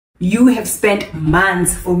You have spent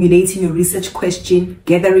months formulating your research question,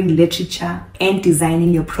 gathering literature, and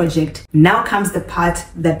designing your project. Now comes the part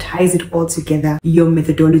that ties it all together, your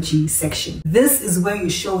methodology section. This is where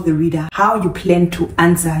you show the reader how you plan to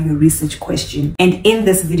answer your research question. And in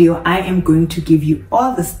this video, I am going to give you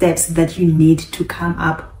all the steps that you need to come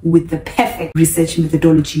up with the perfect research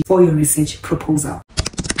methodology for your research proposal.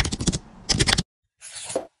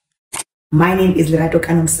 My name is Lerato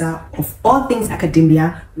Kanomsa of All Things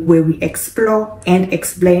Academia, where we explore and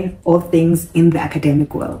explain all things in the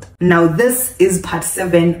academic world. Now, this is part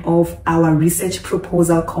 7 of our research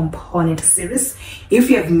proposal component series. If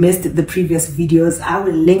you have missed the previous videos, I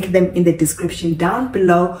will link them in the description down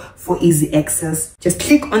below for easy access. Just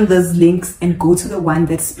click on those links and go to the one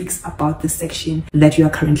that speaks about the section that you are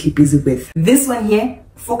currently busy with. This one here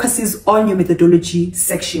focuses on your methodology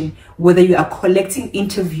section. Whether you are collecting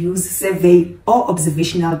interviews, survey, or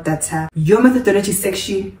observational data, your methodology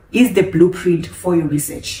section is the blueprint for your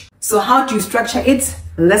research. So how do you structure it?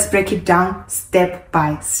 Let's break it down step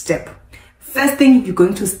by step. First thing, you're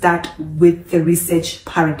going to start with the research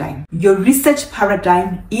paradigm. Your research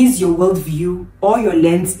paradigm is your worldview or your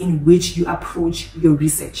lens in which you approach your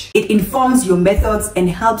research. It informs your methods and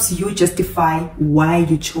helps you justify why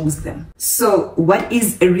you chose them. So, what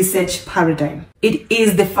is a research paradigm? It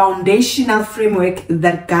is the foundational framework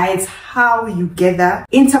that guides how you gather,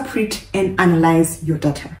 interpret, and analyze your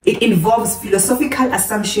data. It involves philosophical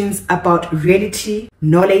assumptions about reality,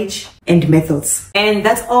 knowledge, and methods. And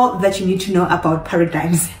that's all that you need to know about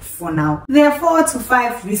paradigms for now. There are 4 to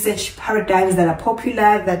 5 research paradigms that are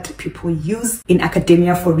popular that people use in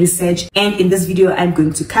academia for research. And in this video, I'm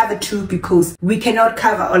going to cover 2 because we cannot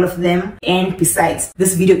cover all of them. And besides,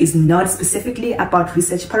 this video is not specifically about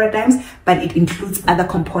research paradigms, but it includes other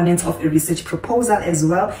components of a research proposal as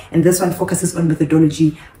well. And this one focuses on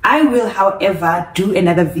methodology. I will, however, do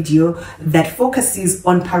another video that focuses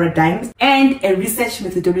on paradigms and a research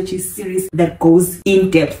methodology series that goes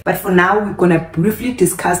in depth. But for now, we're going to briefly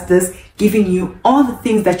discuss this, giving you all the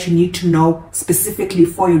things that you need to know specifically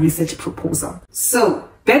for your research proposal. So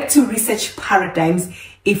back to research paradigms.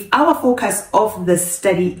 If our focus of the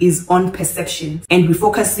study is on perceptions and we're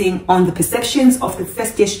focusing on the perceptions of the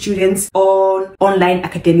first year students on online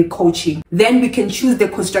academic coaching, then we can choose the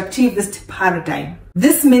constructivist paradigm.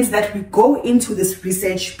 This means that we go into this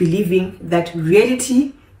research believing that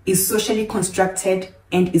reality is socially constructed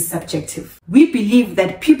and is subjective. We believe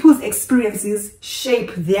that people's experiences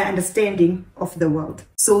shape their understanding of the world.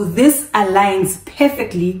 So this aligns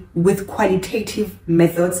perfectly with qualitative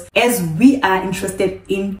methods as we are interested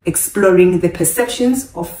in exploring the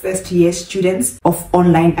perceptions of first-year students of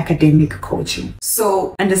online academic coaching.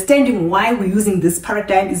 So understanding why we're using this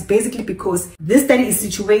paradigm is basically because this study is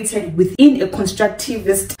situated within a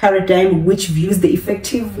constructivist paradigm which views the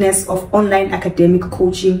effectiveness of online academic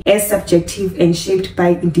coaching as subjective and shaped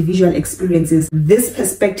by individual experiences. This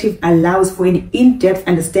perspective allows for an in-depth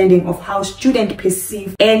understanding of how students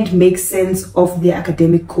perceive and make sense of their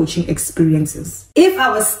academic coaching experiences. If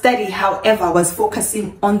our study, however, was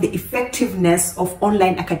focusing on the effectiveness of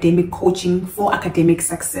online academic coaching for academic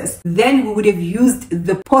success, then we would have used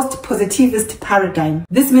the post-positivist paradigm.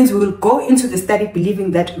 This means we will go into the study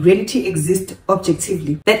believing that reality exists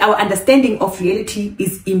objectively, that our understanding of reality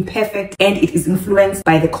is imperfect and it is influenced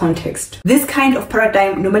by the context. This kind of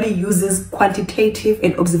paradigm normally uses quantitative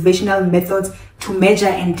and observational methods to measure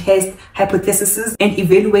and test hypotheses and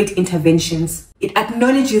evaluate interventions. It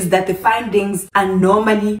acknowledges that the findings are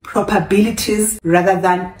normally probabilities rather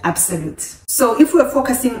than absolutes. So if we're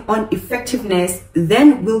focusing on effectiveness,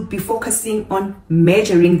 then we'll be focusing on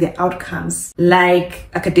measuring the outcomes like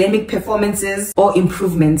academic performances or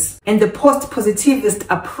improvements. And the post-positivist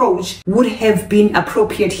approach would have been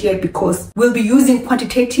appropriate here because we'll be using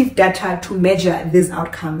quantitative data to measure these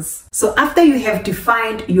outcomes. So after you have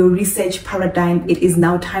defined your research paradigm, it is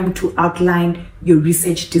now time to outline your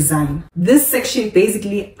research design. This section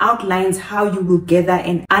basically outlines how you will gather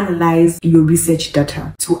and analyze your research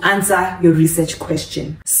data to answer your research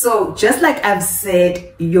question. So just like I've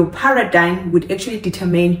said, your paradigm would actually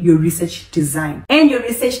determine your research design, and your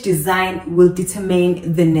research design will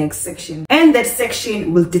determine the next section, and that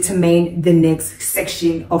section will determine the next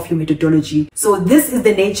section of your methodology. So this is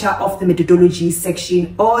the nature of the methodology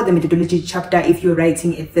section or the methodology chapter if you're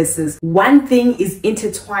writing a thesis. One thing is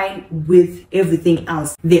intertwined with everything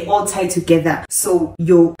else. They all tie together. So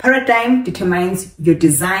your paradigm determines your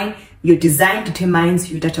design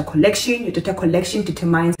determines your data collection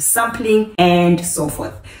determines sampling, and so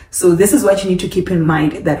forth. So this is what you need to keep in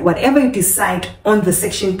mind, that whatever you decide on the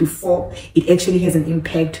section before, it actually has an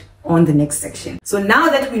impact on the next section. So now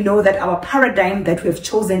that we know that our paradigm that we have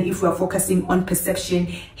chosen, if we are focusing on perception,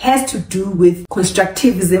 has to do with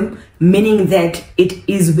constructivism, meaning that it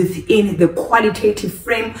is within the qualitative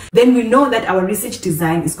frame, then we know that our research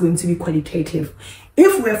design is going to be qualitative.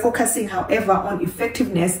 If we're focusing, however, on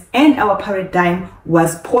effectiveness and our paradigm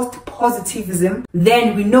was post-positivism,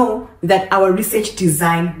 then we know that our research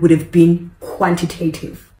design would have been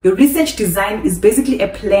quantitative. Your research design is basically a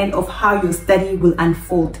plan of how your study will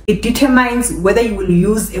unfold. It determines whether you will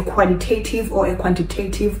use a qualitative or a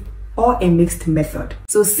quantitative or a mixed method.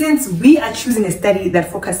 So since we are choosing a study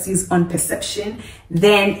that focuses on perception,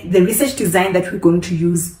 then the research design that we're going to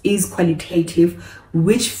use is qualitative,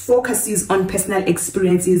 which focuses on personal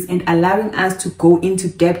experiences and allowing us to go into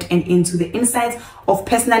depth and into the insights of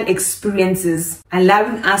personal experiences,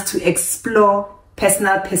 allowing us to explore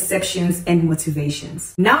personal perceptions and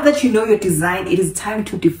motivations. Now that you know your design, it is time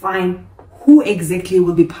to define who exactly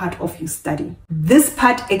will be part of your study. This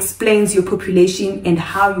part explains your population and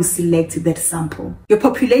how you select that sample. Your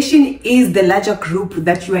population is the larger group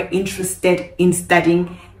that you are interested in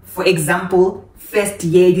studying. For example,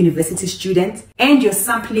 first-year university students, and your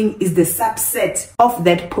sampling is the subset of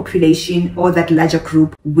that population or that larger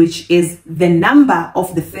group, which is the number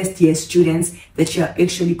of the first-year students that you are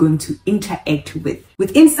actually going to interact with.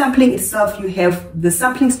 Within sampling itself, you have the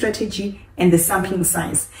sampling strategy and the sampling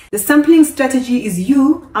size. The sampling strategy is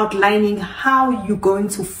you outlining how you're going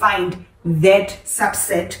to find that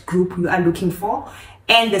subset group you are looking for,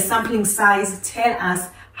 and the sampling size tell us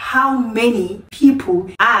how many people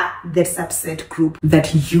are the subset group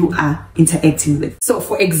that you are interacting with. So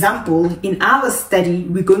for example, in our study,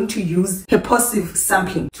 we're going to use purposive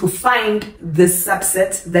sampling to find the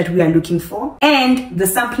subset that we are looking for, and the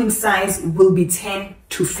sampling size will be 10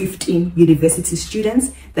 to 15 university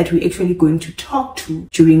students that we're actually going to talk to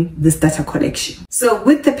during this data collection. So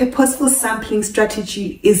with the purposeful sampling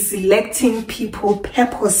strategy is selecting people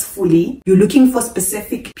purposefully. You're looking for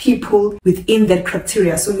specific people within that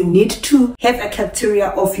criteria. So you need to have a criteria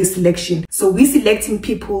of your selection. So we're selecting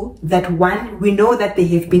people that, one, we know that they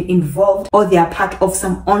have been involved or they are part of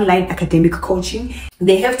some online academic coaching.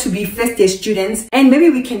 They have to be first year students, and maybe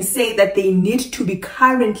we can say that they need to be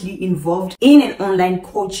currently involved in an online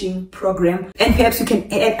coaching program, and perhaps you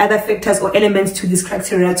can add other factors or elements to this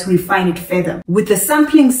criteria to refine it further. With the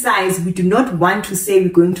sampling size, we do not want to say we're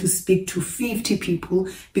going to speak to 50 people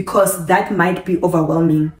because that might be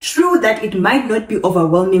overwhelming. True that it might not be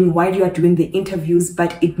overwhelming while you are doing the interviews,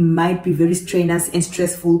 but it might be very strenuous and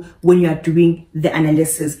stressful when you are doing the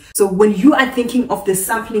analysis. So when you are thinking of the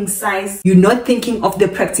sampling size, you're not thinking of the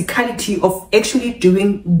practicality of actually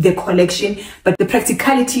doing the collection, but the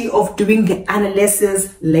practicality of doing the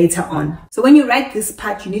analysis later on. So when you write this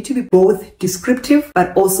part, you need to be both descriptive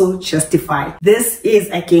but also justify. This is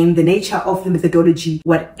again the nature of the methodology.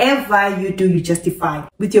 Whatever you do, you justify.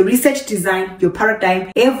 With your research design, your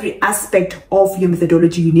paradigm, every aspect of your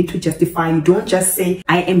methodology, you need to justify. You don't just say,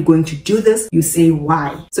 I am going to do this, you say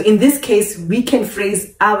why. So in this case, we can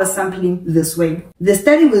phrase our sampling this way. The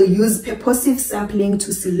study will use purposive sampling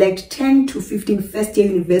to select 10 to 15 first-year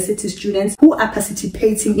university students who are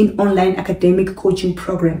participating in online academic coaching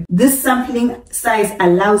program. This sampling size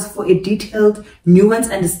allows for a detailed,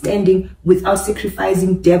 nuanced understanding without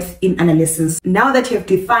sacrificing depth in analysis. Now that you have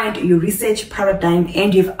defined your research paradigm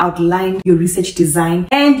and you've outlined your research design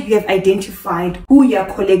and you have identified who you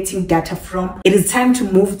are collecting data from, it is time to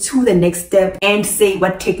move to the next step and say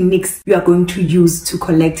what techniques you are going to use to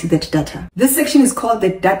collect that data. This section is called the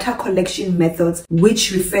data collection methods,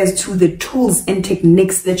 which refers to the tools and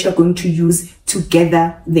techniques that you're going to use to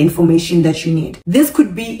gather the information that you need. This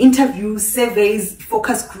could be interviews, surveys,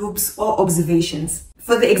 focus groups, or observations.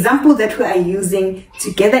 For the example that we are using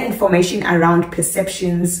to gather information around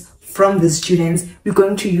perceptions from the students, we're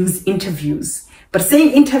going to use interviews. But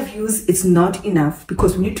saying interviews, it's not enough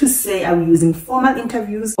because we need to say, are we using formal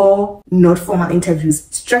interviews or not formal interviews,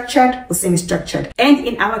 structured or semi-structured? And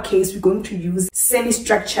in our case, we're going to use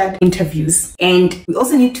semi-structured interviews. And we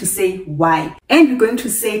also need to say why. And we're going to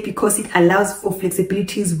say because it allows for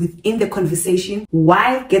flexibilities within the conversation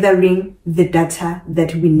while gathering the data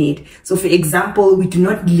that we need. So for example, we do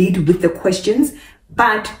not lead with the questions,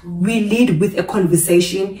 but we lead with a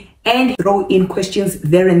conversation and throw in questions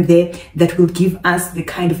there and there that will give us the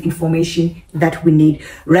kind of information that we need,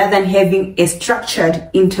 rather than having a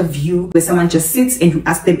structured interview where someone just sits and you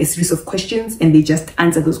ask them a series of questions and they just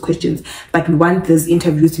answer those questions. But we want those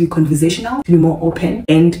interviews to be conversational, to be more open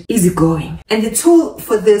and easygoing. And the tool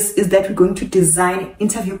for this is that we're going to design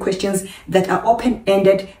interview questions that are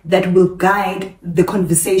open-ended, that will guide the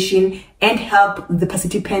conversation and help the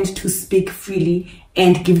participant to speak freely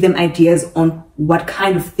and give them ideas on what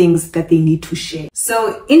kind of things that they need to share.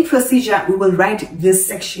 So in procedure, we will write this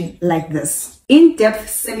section like this. In-depth,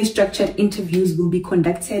 semi-structured interviews will be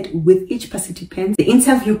conducted with each participant. The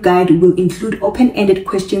interview guide will include open-ended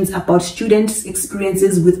questions about students'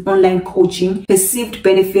 experiences with online coaching, perceived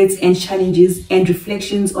benefits and challenges, and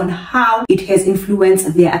reflections on how it has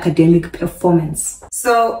influenced their academic performance.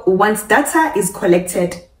 So once data is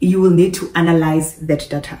collected, you will need to analyze that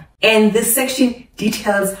data. And this section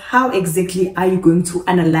details how exactly are you going to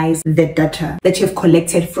analyze the data that you have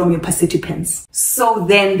collected from your participants. So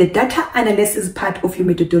then the data analysis part of your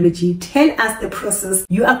methodology tell us the process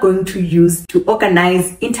you are going to use to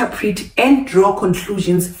organize, interpret, and draw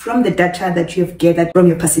conclusions from the data that you have gathered from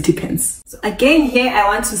your participants. So again, here I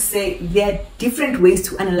want to say there are different ways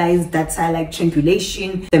to analyze data, like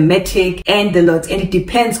triangulation, thematic, and a lot. And it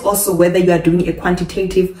depends also whether you are doing a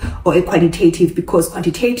quantitative or a qualitative, because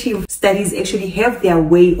quantitative studies actually have their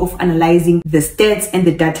way of analyzing the stats and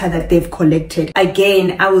the data that they've collected.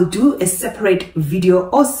 Again, I will do a separate video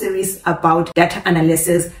or series about data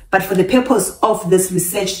analysis, but for the purpose of this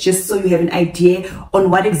research, just so you have an idea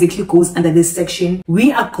on what exactly goes under this section,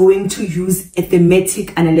 we are going to use a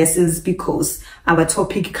thematic analysis because our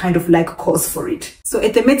topic kind of like calls for it. So a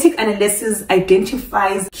thematic analysis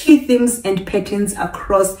identifies key themes and patterns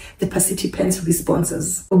across the participants'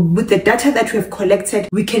 responses. With the data that we have collected,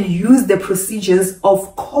 we can use the procedures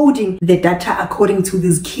of coding the data according to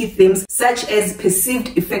these key themes, such as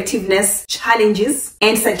perceived effectiveness, challenges,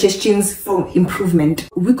 and suggestions for improvement.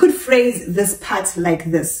 We could phrase this part like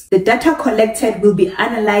this. The data collected will be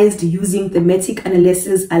analyzed using thematic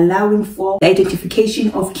analysis, allowing for the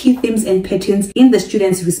identification of key themes and patterns in the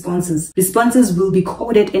students' responses. Responses will be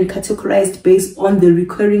coded and categorized based on the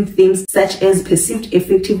recurring themes, such as perceived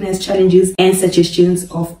effectiveness, challenges, and suggestions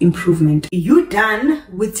of improvement. You're done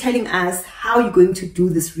with telling us how you're going to do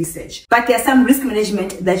this research, but there are some risk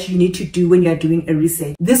management that you need to do when you're doing a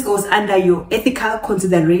research. This goes under your ethical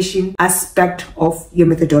consideration aspect of your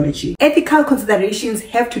methodology. Ethical considerations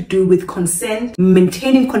have to do with consent,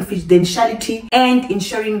 maintaining confidentiality, and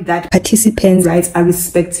ensuring that participants' rights are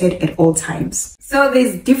respected at all times. So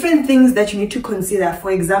there's different things that you need to consider.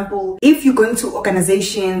 For example, if you're going to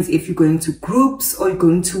organizations, if you're going to groups, or you're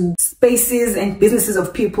going to spaces and businesses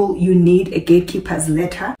of people, you need a gatekeeper's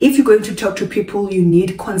letter. If you're going to talk to people, you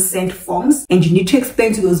need consent forms, and you need to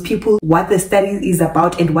explain to those people what the study is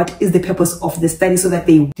about and what is the purpose of the study so that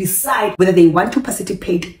they decide whether they want to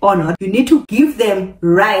participate or not. You need to give them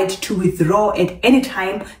right to withdraw at any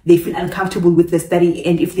time they feel uncomfortable with the study,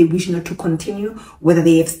 and if they wish not to continue, whether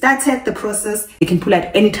they have started the process, they can pull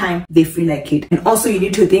at any time they feel like it. And also you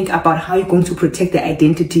need to think about how you're going to protect their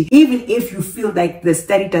identity, even if you feel like the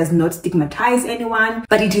study does not stigmatize anyone,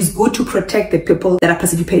 but it is good to protect the people that are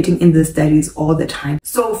participating in the studies all the time.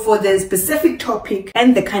 So for the specific topic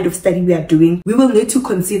and the kind of study we are doing, we will need to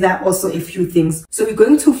consider also a few things. So we're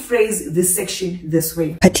going to phrase this section this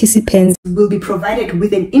way. Participants will be provided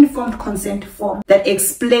with an informed consent form that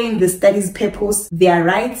explain the study's purpose, their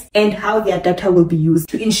rights, and how their data will be used.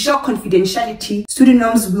 To ensure confidentiality,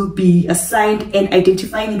 pseudonyms will be assigned and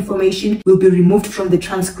identifying information will be removed from the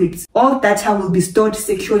transcripts. All data will be stored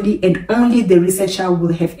securely and only the researcher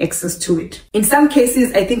will have access to it. In some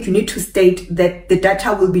cases, I think you need to state that the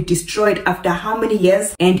data will be destroyed after how many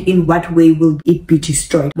years and in what way will it be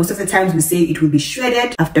destroyed. Most of the times we say it will be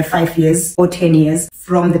shredded after 5 years or 10 years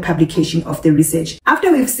from the publication of the research.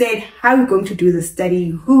 After we've said how we're going to do the study,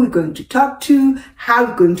 who we're going to talk to, how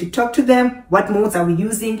we're going to talk to them, what modes are we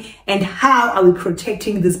using, and how are we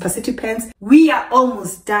protecting these participants, we are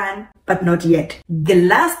almost done, but not yet. The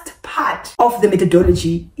last part of the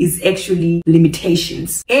methodology is actually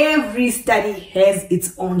limitations. Every study has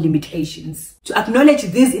its own limitations. To acknowledge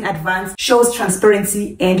this in advance shows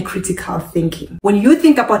transparency and critical thinking. When you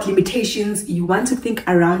think about limitations, you want to think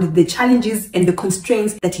around the challenges and the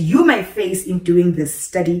constraints that you might face in doing this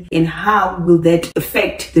study, and how will that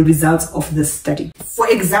affect the results of this study. For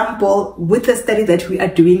example, with the study that we are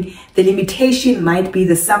doing, the limitation might be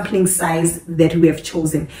the sampling size that we have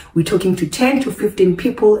chosen. We're talking to 10 to 15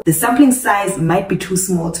 people. The sampling size might be too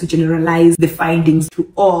small to generalize the findings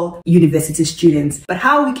to all university students. But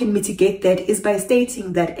how we can mitigate that is by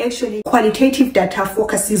stating that actually qualitative data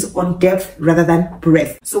focuses on depth rather than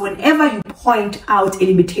breadth. So whenever you point out a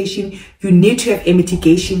limitation, you need to have a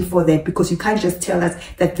mitigation for that, because you can't just tell us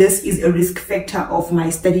that this is a risk factor of my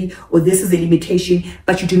study or this is a limitation,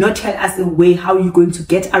 but you do not tell us a way how you're going to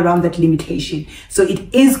get around that limitation. So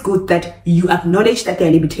it is good that you acknowledge that there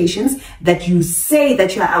are limitations, that you say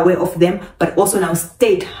that you are aware aware of them, but also now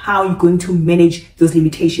state how you're going to manage those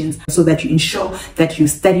limitations so that you ensure that your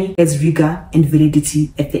study has rigor and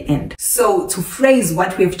validity at the end. So to phrase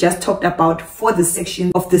what we've just talked about for this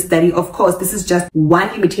section of the study, of course, this is just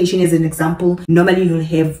one limitation as an example. Normally you'll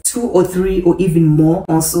have 2 or 3 or even more.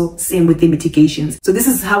 Also, same with the mitigations. So this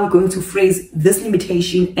is how we're going to phrase this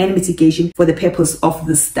limitation and mitigation for the purpose of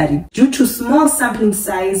this study. Due to small sampling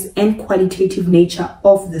size and qualitative nature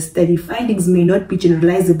of the study, findings may not be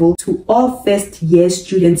generalizable to all first-year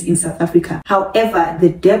students in South Africa. However, the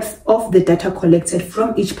depth of the data collected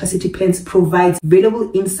from each participant provides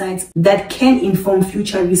valuable insights that can inform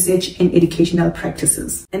future research and educational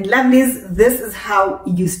practices. And lovelies, this is how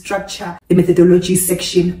you structure the methodology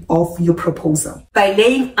section of your proposal. By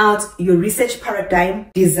laying out your research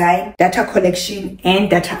paradigm, design, data collection, and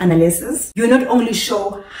data analysis, you not only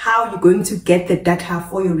show how you're going to get the data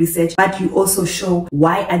for your research, but you also show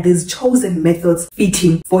why are these chosen methods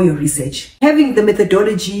fitting for your research. Having the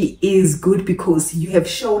methodology is good because you have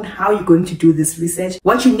shown how you're going to do this research.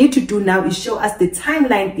 What you need to do now is show us the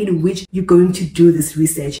timeline in which you're going to do this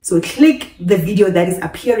research. So click the video that is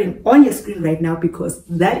appearing on your screen right now, because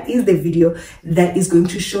that is the video that is going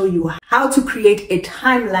to show you how to create a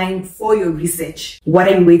timeline for your research. What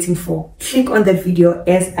are you waiting for? Click on that video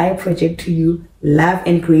as I project to you love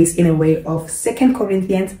and grace in a way of 2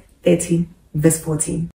 Corinthians 13 verse 14.